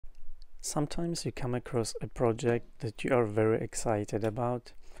Sometimes you come across a project that you are very excited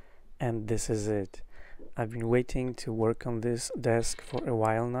about, and this is it. I've been waiting to work on this desk for a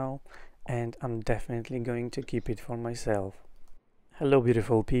while now, and I'm definitely going to keep it for myself. Hello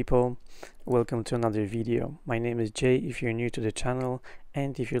beautiful people, welcome to another video. My name is Jay if you're new to the channel,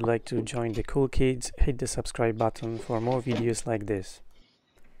 and if you'd like to join the cool kids, hit the subscribe button for more videos like this.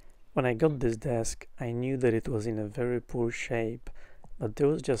 When I got this desk, I knew that it was in a very poor shape, but there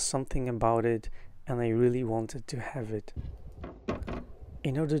was just something about it and I really wanted to have it.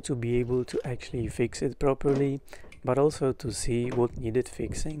 In order to be able to actually fix it properly, but also to see what needed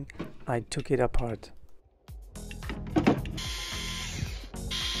fixing, I took it apart.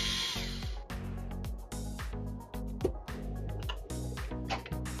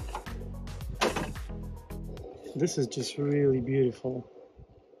 This is just really beautiful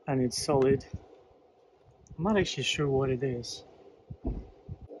and it's solid. I'm not actually sure what it is.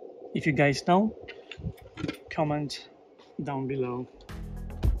 If you guys know, comment down below.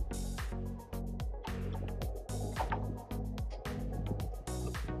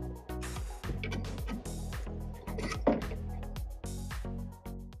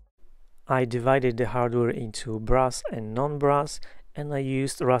 I divided the hardware into brass and non-brass, and I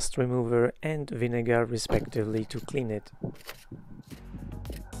used rust remover and vinegar respectively to clean it.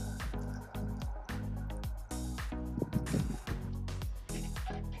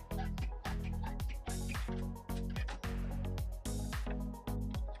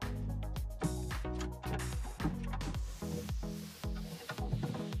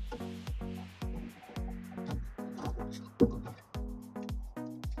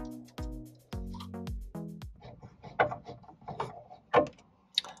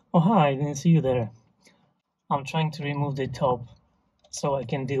 Oh hi, I didn't see you there. I'm trying to remove the top so I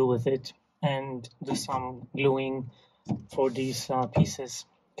can deal with it and do some gluing for these pieces,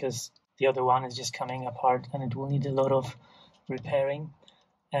 because the other one is just coming apart and it will need a lot of repairing,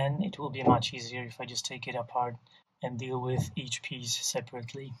 and it will be much easier if I just take it apart and deal with each piece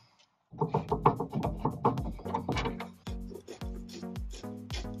separately.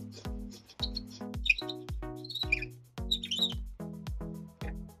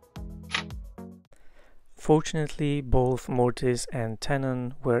 Fortunately, both mortise and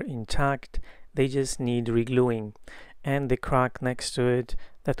tenon were intact, they just need regluing, and the crack next to it,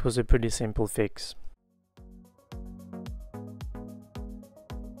 that was a pretty simple fix.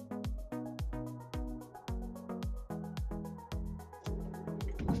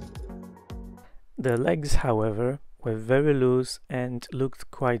 The legs, however, were very loose and looked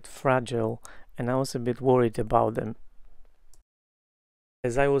quite fragile, and I was a bit worried about them.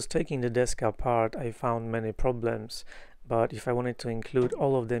 As I was taking the desk apart, I found many problems, but if I wanted to include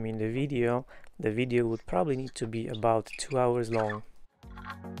all of them in the video would probably need to be about 2 hours long.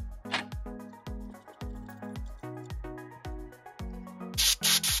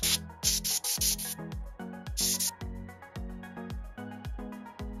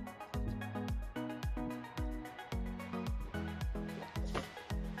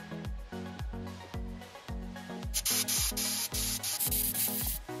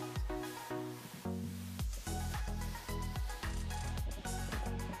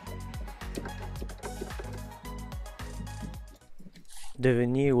 The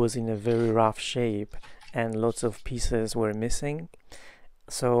veneer was in a very rough shape and lots of pieces were missing,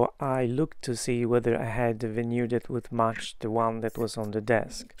 so I looked to see whether I had a veneer that would match the one that was on the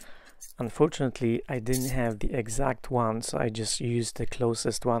desk. Unfortunately, I didn't have the exact one, so I just used the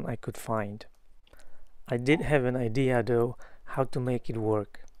closest one I could find. I did have an idea though how to make it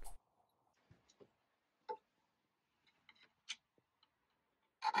work.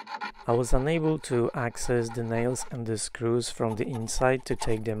 I was unable to access the nails and the screws from the inside to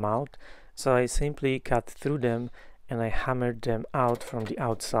take them out, so I simply cut through them and I hammered them out from the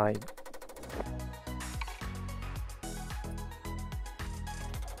outside.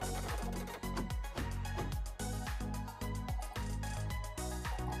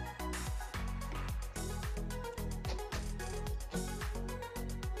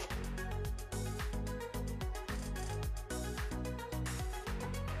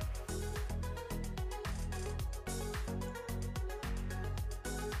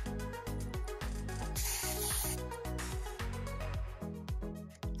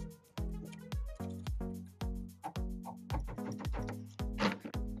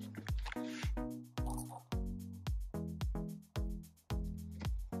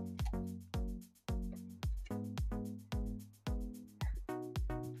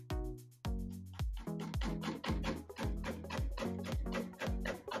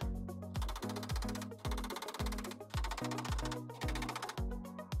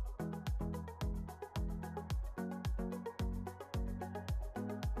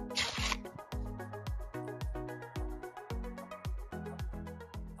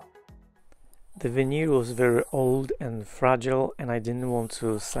 The veneer was very old and fragile and I didn't want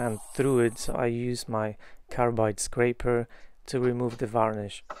to sand through it, so I used my carbide scraper to remove the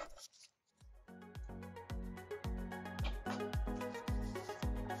varnish.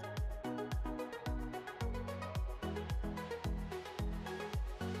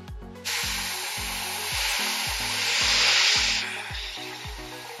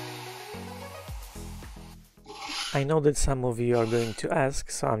 I know that some of you are going to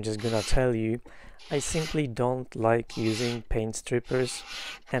ask, so I'm just gonna tell you, I simply don't like using paint strippers,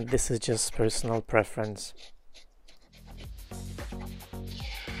 and this is just personal preference.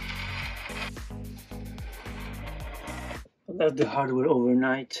 I left the hardware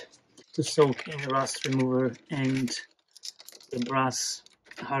overnight to soak in rust remover and the brass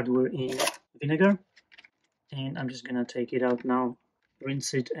hardware in vinegar, and I'm just gonna take it out now,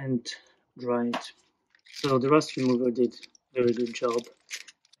 rinse it and dry it. So the rust remover did a very good job.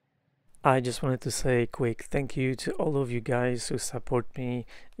 I just wanted to say a quick thank you to all of you guys who support me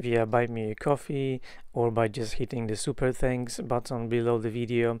via Buy Me a Coffee, or by just hitting the super thanks button below the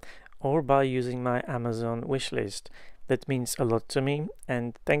video, or by using my Amazon wishlist. That means a lot to me,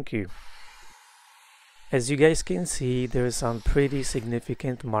 and thank you. As you guys can see, there are some pretty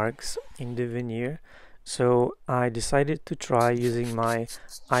significant marks in the veneer, so I decided to try using my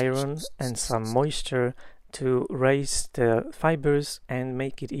iron and some moisture to raise the fibers and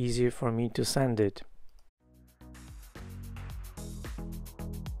make it easier for me to sand it.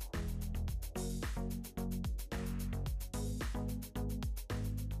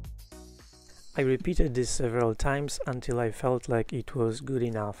 I repeated this several times until I felt like it was good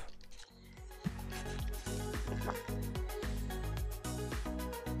enough.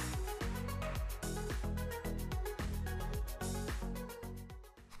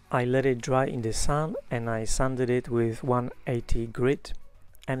 I let it dry in the sun and I sanded it with 180 grit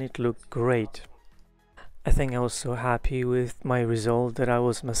and it looked great. I think I was so happy with my result that I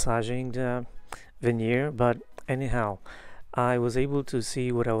was massaging the veneer, but anyhow, I was able to see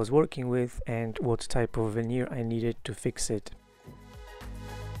what I was working with and what type of veneer I needed to fix it.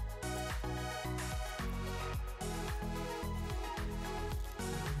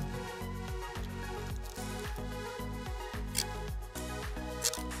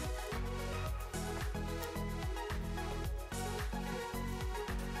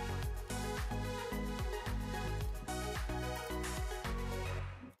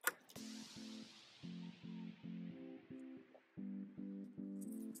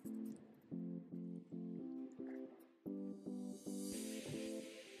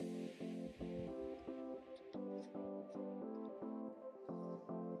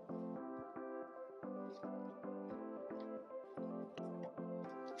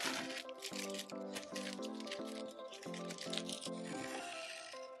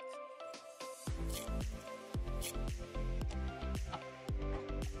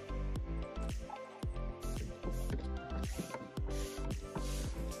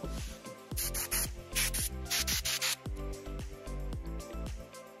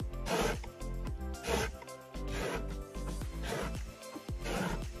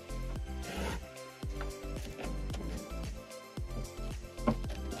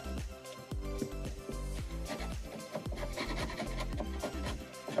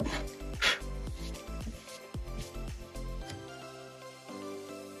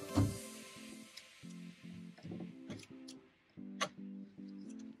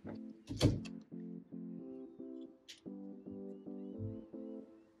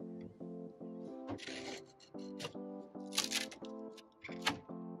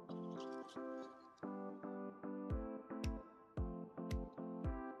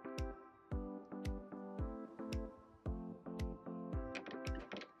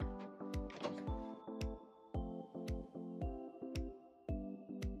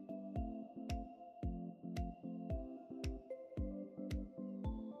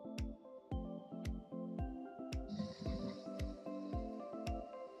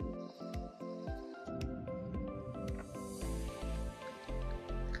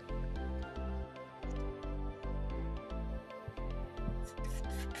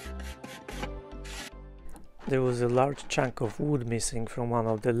 There was a large chunk of wood missing from one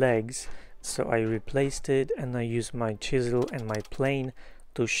of the legs, so I replaced it and I used my chisel and my plane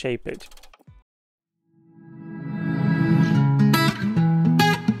to shape it.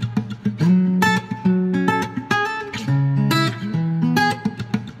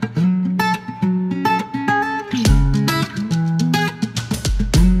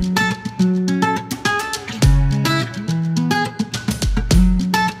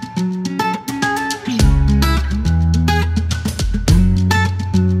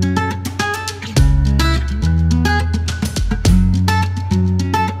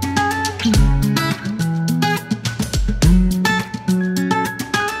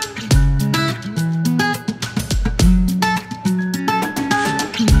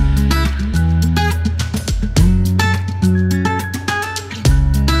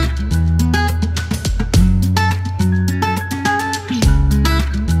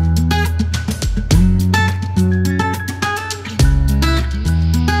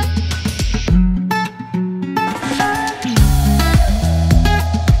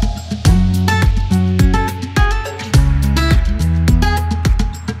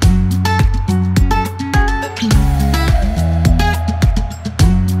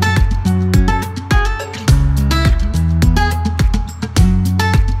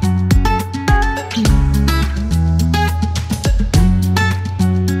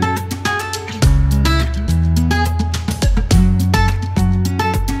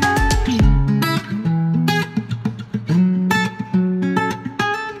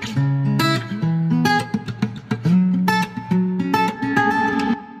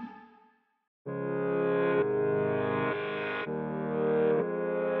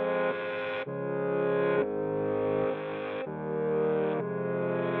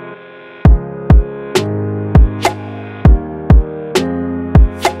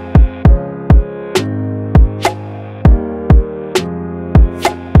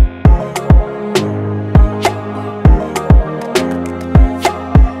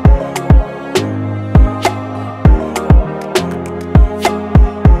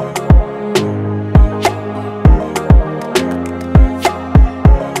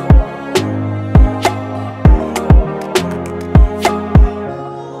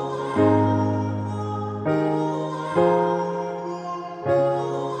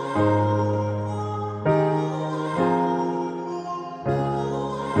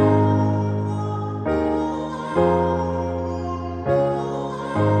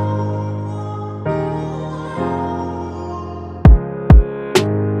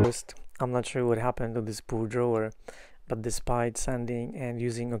 I'm not sure what happened to this poor drawer, but despite sanding and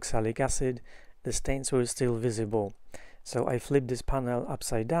using oxalic acid, the stains were still visible. So I flipped this panel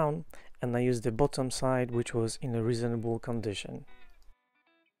upside down and I used the bottom side, which was in a reasonable condition.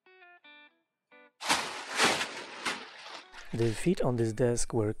 The feet on this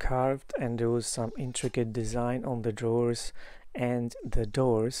desk were carved and there was some intricate design on the drawers and the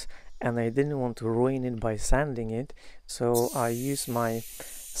doors, and I didn't want to ruin it by sanding it, so I used my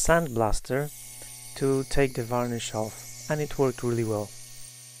sandblaster to take the varnish off, and it worked really well.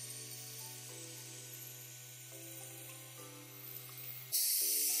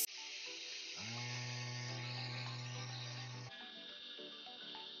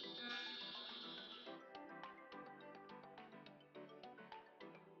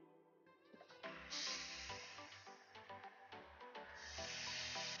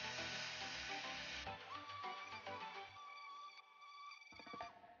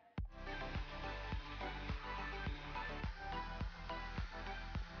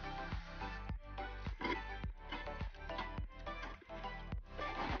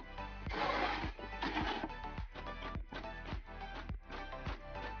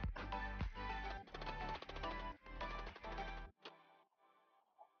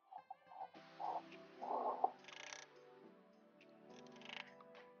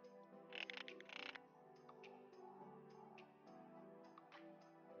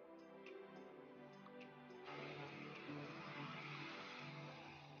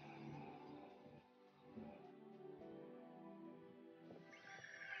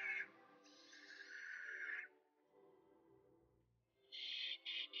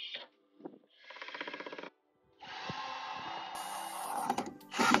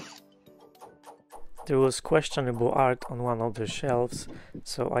 There was questionable art on one of the shelves,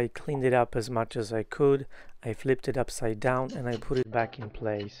 so I cleaned it up as much as I could. I flipped it upside down and I put it back in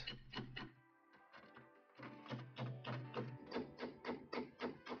place.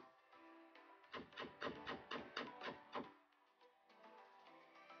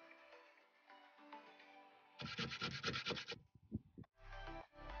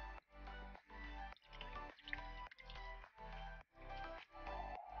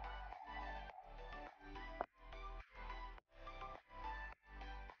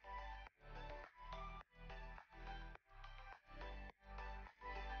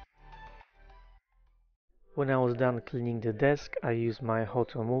 When I was done cleaning the desk, I used my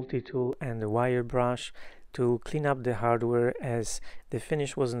HOTO multi-tool and a wire brush to clean up the hardware, as the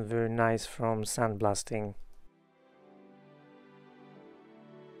finish wasn't very nice from sandblasting.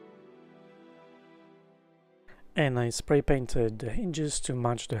 And I spray painted the hinges to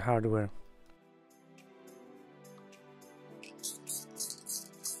match the hardware.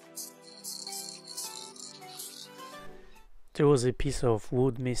 There was a piece of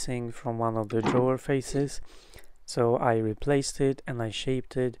wood missing from one of the drawer faces, so I replaced it and I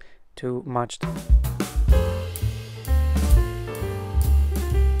shaped it to match the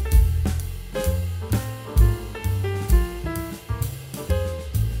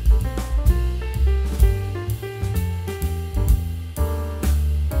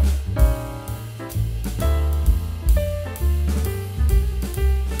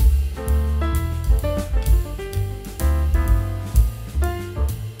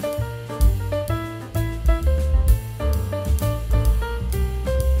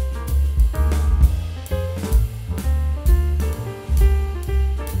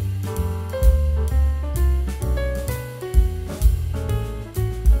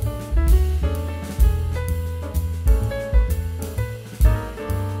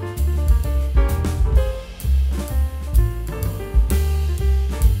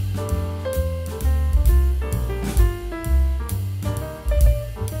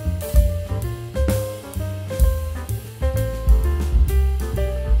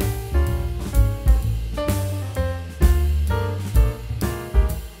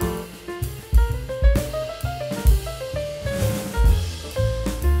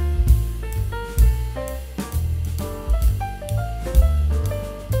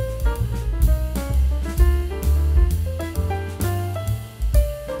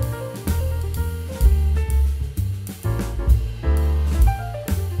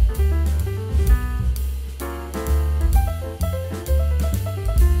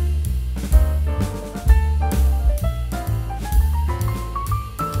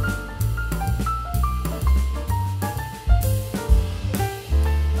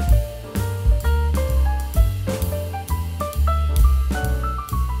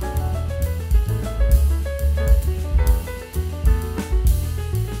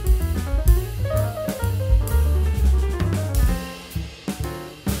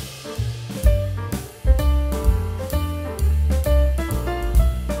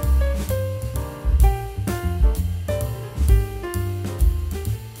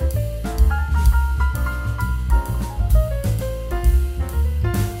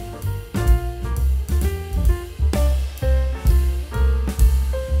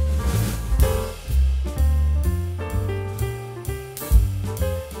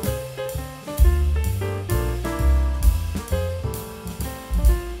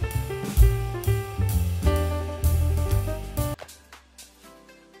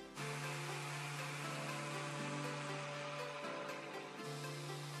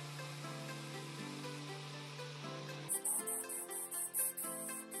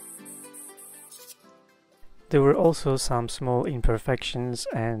There were also some small imperfections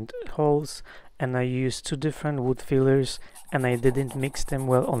and holes, and I used two different wood fillers, and I didn't mix them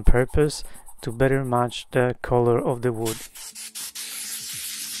well on purpose to better match the color of the wood.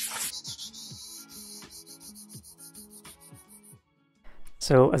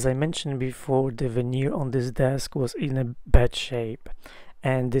 So as I mentioned before, the veneer on this desk was in a bad shape,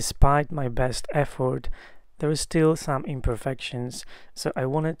 and despite my best effort, there are still some imperfections, so I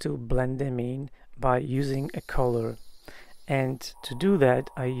wanted to blend them in by using a color. And to do that,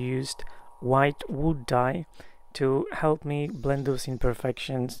 I used white wood dye to help me blend those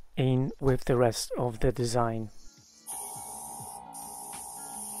imperfections in with the rest of the design.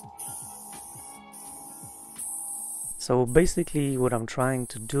 So basically what I'm trying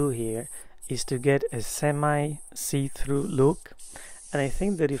to do here is to get a semi see-through look, and I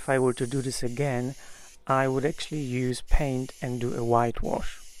think that if I were to do this again, I would actually use paint and do a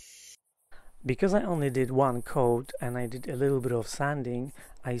whitewash. Because I only did one coat and I did a little bit of sanding,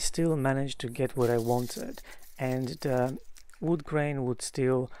 I still managed to get what I wanted, and the wood grain would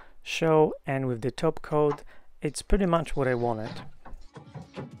still show, and with the top coat it's pretty much what I wanted.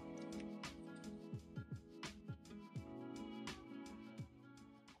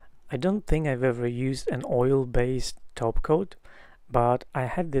 I don't think I've ever used an oil-based top coat, but I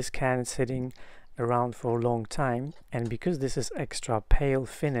had this can sitting around for a long time, and because this is extra pale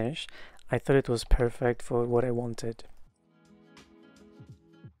finish, I thought it was perfect for what I wanted.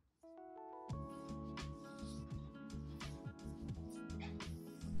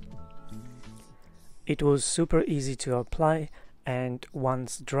 It was super easy to apply, and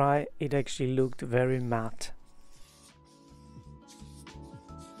once dry it actually looked very matte.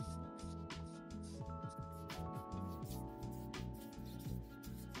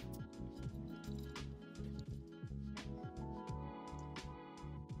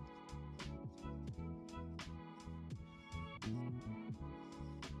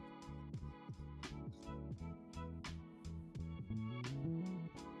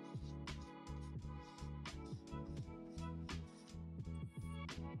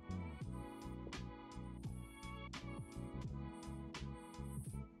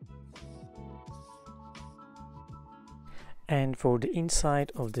 And for the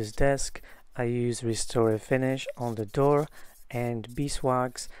inside of this desk, I use Restore Finish on the door and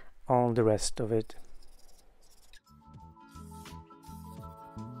beeswax on the rest of it.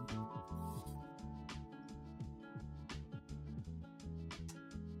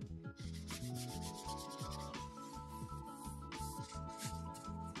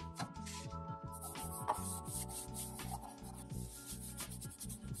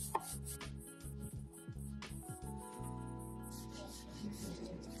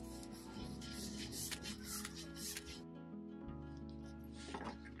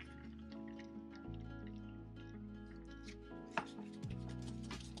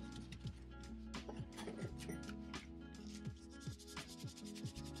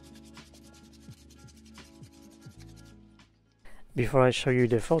 Before I show you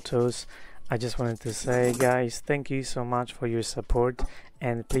the photos, I just wanted to say, guys, thank you so much for your support,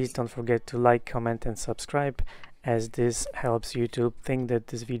 and please don't forget to like, comment and subscribe, as this helps YouTube think that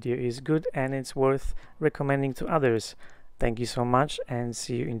this video is good and it's worth recommending to others. Thank you so much, and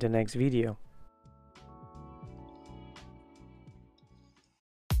see you in the next video.